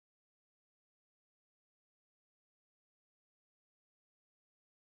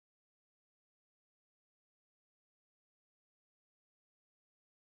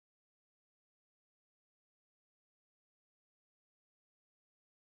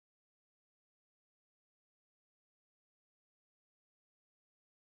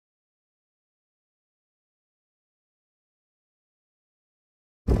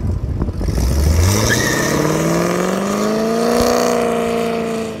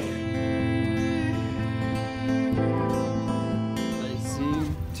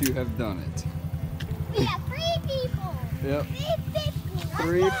to have done it. We have 3 people. Yep. 3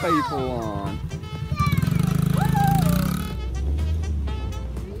 3 people on.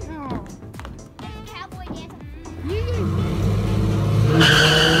 Cowboy dance.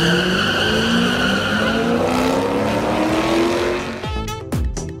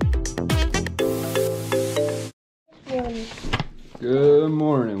 Good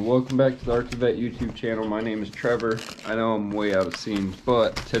morning. Welcome back to the Vette YouTube channel. My name is Trevor. I know I'm way out of scene,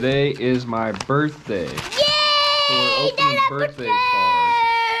 but today is my birthday. Yay! So we're opening birthday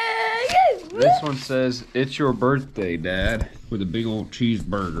cards. This one says, "It's your birthday, Dad," with a big old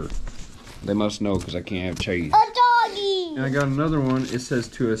cheeseburger. They must know because I can't have cheese. A doggy. And I got another one. It says,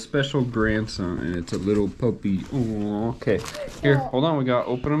 "To a special grandson," and it's a little puppy. Oh, okay. Here, hold on. We got to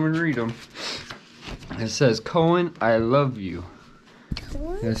open them and read them. It says, "Cohen, I love you."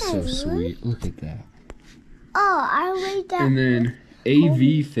 That's so sweet. Look at that. Oh, I read that. And then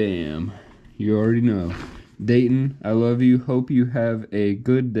AV fam, you already know. Dayton, I love you. Hope you have a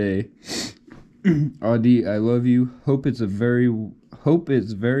good day. Audie, I love you. Hope it's very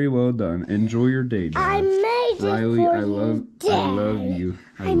well done. Enjoy your day, Dad. I made this Riley, for I love you.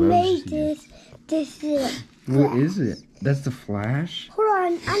 I made this. This is. What is it? That's the Flash? Hold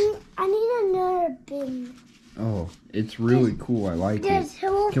on, I need another bin. Oh, it's really cool. I like it.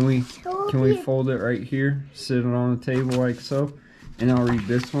 Can we fold it right here, sit it on the table like so, and I'll read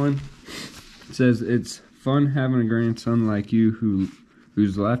this one. It says, "It's fun having a grandson like you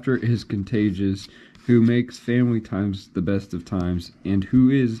whose laughter is contagious, who makes family times the best of times, and who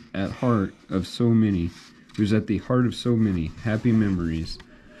is who's at the heart of so many happy memories.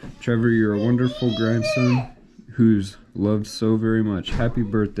 Trevor, you're a wonderful grandson who's loved so very much. Happy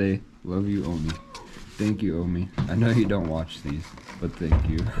birthday. Love you, Omi." Thank you, Omi. I know you don't watch these, but thank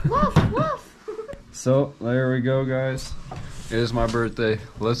you. Woof, woof. So, there we go, guys. It is my birthday.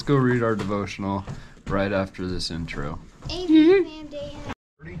 Let's go read our devotional right after this intro.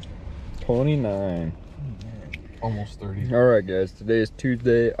 29. Almost 30. Alright, guys. Today is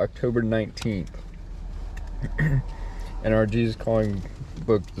Tuesday, October 19th. And our Jesus Calling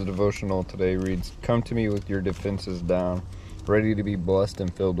book, the devotional today reads, "Come to me with your defenses down, ready to be blessed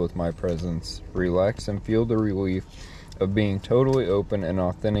and filled with my presence. Relax and feel the relief of being totally open and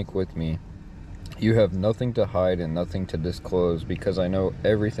authentic with me. You have nothing to hide and nothing to disclose because I know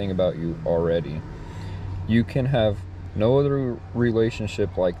everything about you already. You can have no other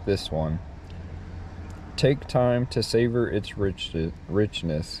relationship like this one. Take time to savor its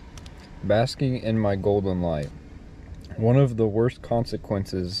richness, basking in my golden light. One of the worst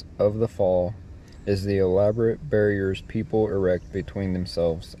consequences of the fall is the elaborate barriers people erect between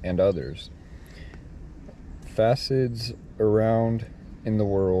themselves and others. Facades around in the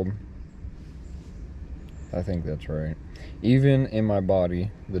world, I think that's right, even in my body,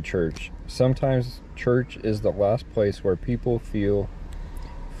 the church. Sometimes church is the last place where people feel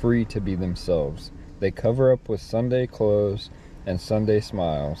free to be themselves. They cover up with Sunday clothes and Sunday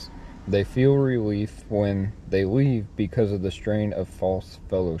smiles. They feel relief when they leave because of the strain of false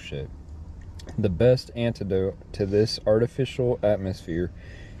fellowship. The best antidote to this artificial atmosphere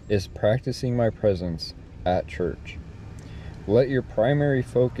is practicing my presence at church. Let your primary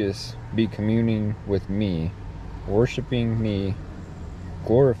focus be communing with me, worshiping me,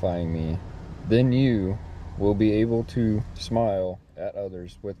 glorifying me. Then you will be able to smile at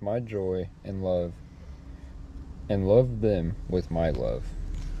others with my joy and love them with my love."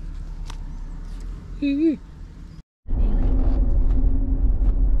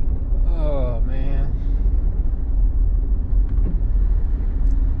 Oh man,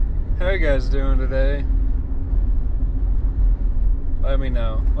 how are you guys doing today? Let me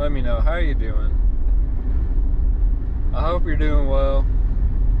know how are you doing. I hope you're doing well.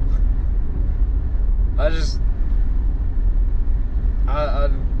 I just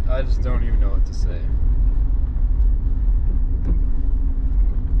don't even know what to say.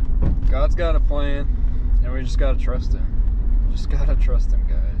 God's got a plan, and we just gotta trust him. Just gotta trust him,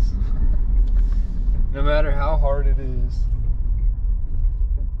 guys. No matter how hard it is,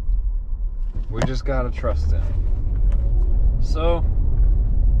 we just gotta trust him. So,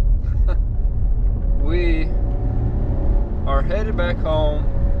 we are headed back home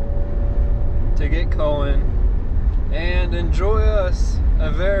to get Cohen and enjoy us a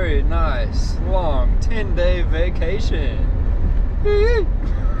very nice, long 10-day vacation.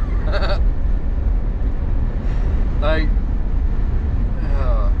 Like,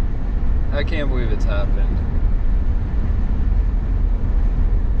 I can't believe it's happened.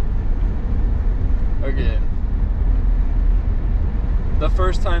 Again. The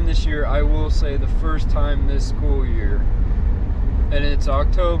first time this year, I will say the first time this school year, and it's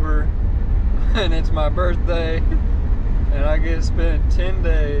October, and it's my birthday, and I get to spend 10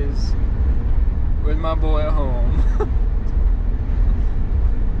 days with my boy at home.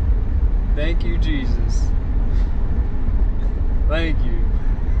 Thank you, Jesus. Thank you.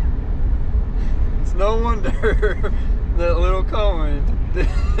 It's no wonder that little Cohen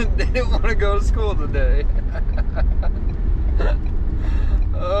didn't want to go to school today.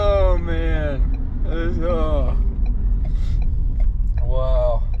 Oh man.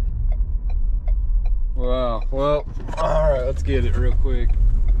 Wow. Wow. Well, alright, let's get it real quick.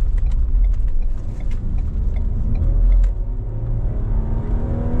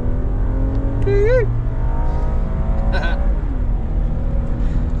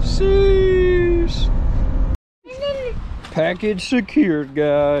 Sheesh. Package secured,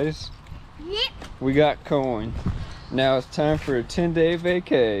 guys. Yep. We got coin. Now it's time for a 10-day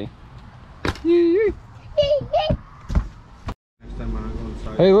vacay.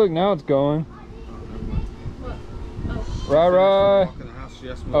 Hey, look, now it's going. Right.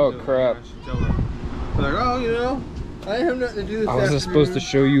 Oh, crap. Like, oh, you know, I have nothing to do this I wasn't supposed to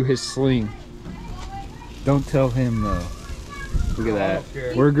show you his sling. Don't tell him, though. Look at that.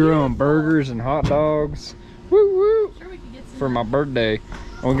 Okay. We're grilling burgers and hot dogs. Woo woo! For my birthday.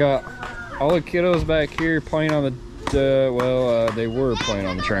 And we got all the kiddos back here playing on the, they were playing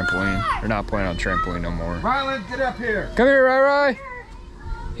on the trampoline. They're not playing on the trampoline no more. Rylan, get up here. Come here, Rai.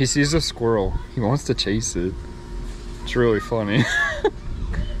 He sees a squirrel. He wants to chase it. It's really funny.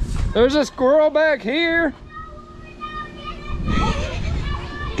 There's a squirrel back here.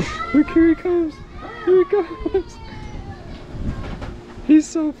 Look, here he comes. Here he comes. He's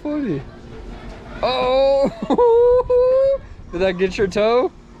so funny. Oh! Did that get your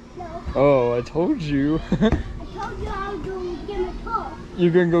toe? No. Oh, I told you. I told you I was going to get my toe.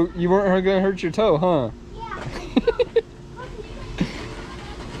 You're gonna go. You weren't gonna hurt your toe, huh? Yeah.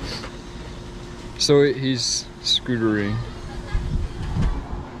 So he's scootering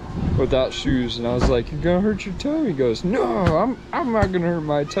without shoes, and I was like, "You're gonna hurt your toe." He goes, "No, I'm not gonna hurt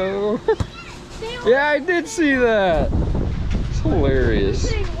my toe." Yeah, I did see that. It's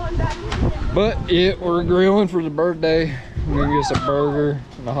hilarious. But yeah, we're grilling for the birthday. I'm gonna get us a burger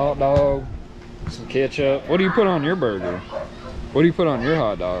and a hot dog, some ketchup. What do you put on your burger? What do you put on your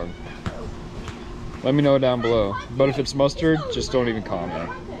hot dog? Let me know down below. But if it's mustard, just don't even comment.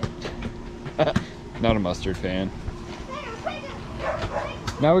 Not a mustard fan.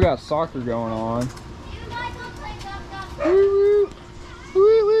 Now we got soccer going on. Woo, woo,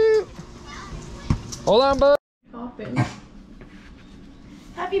 woo, woo. Hold on, bud.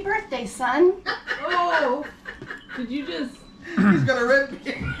 Happy birthday, son. Oh, did you just... He's got a red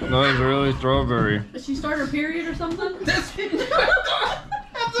beard. No, it's really strawberry. Did she start her period or something? That's the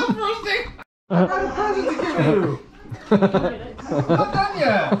first thing. I got a present to give you. I'm not done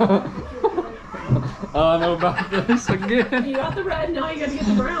yet. I don't know about this again. You got the red, now you gotta get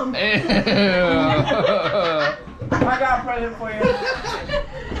the brown. I got a present for you.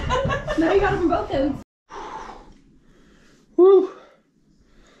 Now you got them both ends. Woo!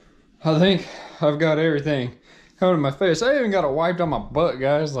 I think I've got everything covered in my face. I even got it wiped on my butt,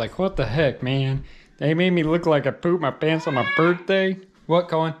 guys. Like, what the heck, man? They made me look like I pooped my pants on my birthday. What,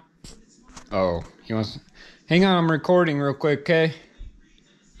 Colin? Oh, he wants... Hang on, I'm recording real quick, okay?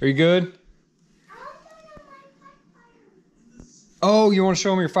 Are you good? Oh, you want to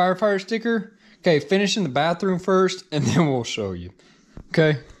show me your firefighter sticker? Okay, finish in the bathroom first, and then we'll show you.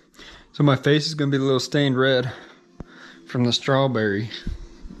 Okay? So my face is going to be a little stained red from the strawberry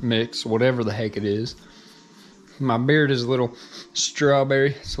mix, whatever the heck it is. My beard is a little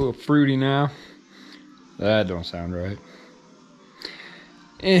strawberry. It's a little fruity now. That don't sound right.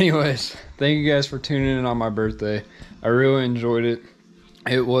 Anyways, thank you guys for tuning in on my birthday. I really enjoyed it.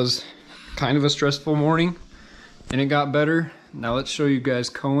 It was kind of a stressful morning, and it got better. Now let's show you guys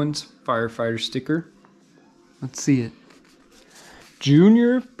Cohen's firefighter sticker. Let's see it.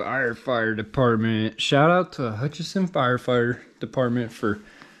 Junior Firefighter Department. Shout out to Hutchinson Firefighter Department for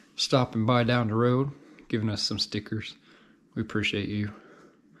stopping by down the road, giving us some stickers. We appreciate you.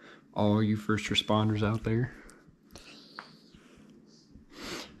 All you first responders out there.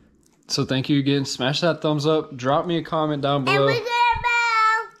 So thank you again. Smash that thumbs up. Drop me a comment down below. And ring that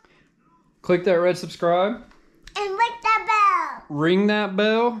bell. Click that red subscribe. And ring that bell. Ring that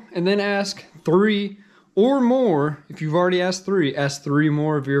bell. And then ask 3 or more. If you've already asked 3, ask 3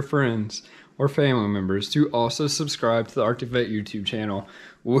 more of your friends or family members to also subscribe to the Arctic Vet YouTube channel.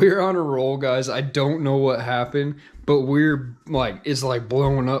 We're on a roll, guys. I don't know what happened, but we're like, it's like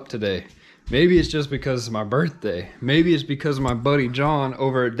blowing up today. Maybe it's just because it's my birthday. Maybe it's because my buddy John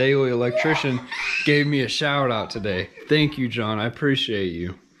over at Daily Electrician gave me a shout out today. Thank you, John. I appreciate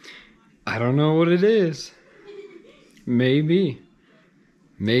you. I don't know what it is. Maybe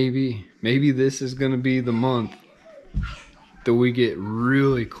this is gonna be the month that we get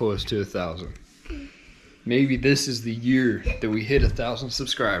really close to 1,000. Maybe this is the year that we hit 1,000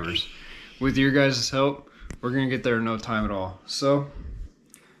 subscribers. With your guys' help, we're gonna get there in no time at all. So,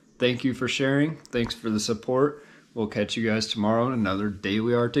 thank you for sharing. Thanks for the support. We'll catch you guys tomorrow in another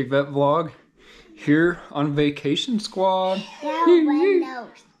Daily Arctic Vet vlog here on Vacation Squad.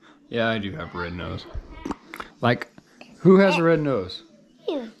 Yeah, I do have a red nose. Like, who has a red nose?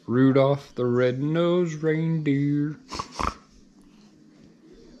 You. Rudolph the red-nosed reindeer.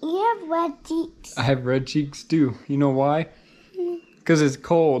 You have red cheeks. I have red cheeks too. You know why? Because it's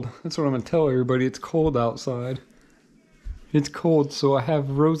cold. That's what I'm going to tell everybody. It's cold outside. It's cold, so I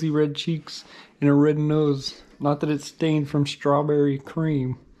have rosy red cheeks and a red nose. Not that it's stained from strawberry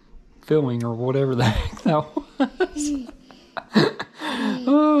cream filling or whatever the heck that was.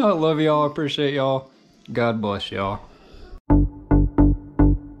 Oh, I love y'all. I appreciate y'all. God bless y'all.